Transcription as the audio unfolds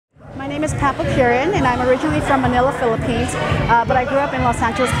My name is Boquiren, and I'm originally from Manila, Philippines, but I grew up in Los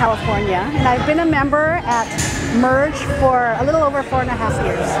Angeles, California, and I've been a member at Merge for a little over 4.5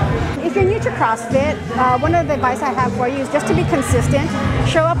 years. If you're new to CrossFit, one of the advice I have for you is just to be consistent,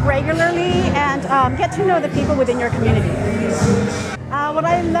 show up regularly, and get to know the people within your community. What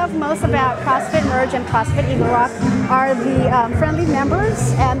I love most about CrossFit Merge and CrossFit Eagle Rock are the friendly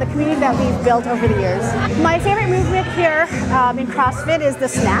members and the community that we've built over the years. My favorite movement here in CrossFit is the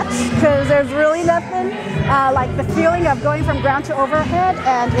snatch, because there's really nothing like the feeling of going from ground to overhead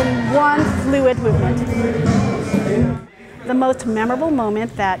and in one fluid movement. The most memorable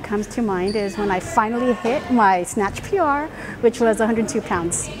moment that comes to mind is when I finally hit my snatch PR, which was 102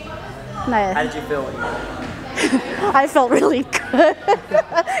 pounds. How did you feel when you did it? I felt really good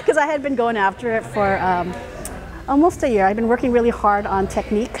because I had been going after it for almost a year. I've been working really hard on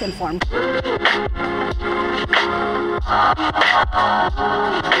technique and form.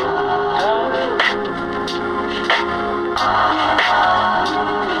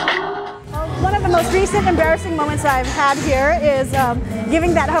 One of the most recent embarrassing moments I've had here is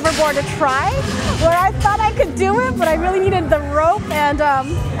giving that hoverboard a try, where I thought I could do it, but I really needed the rope, and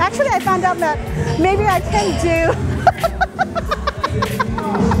actually I found out that maybe I can do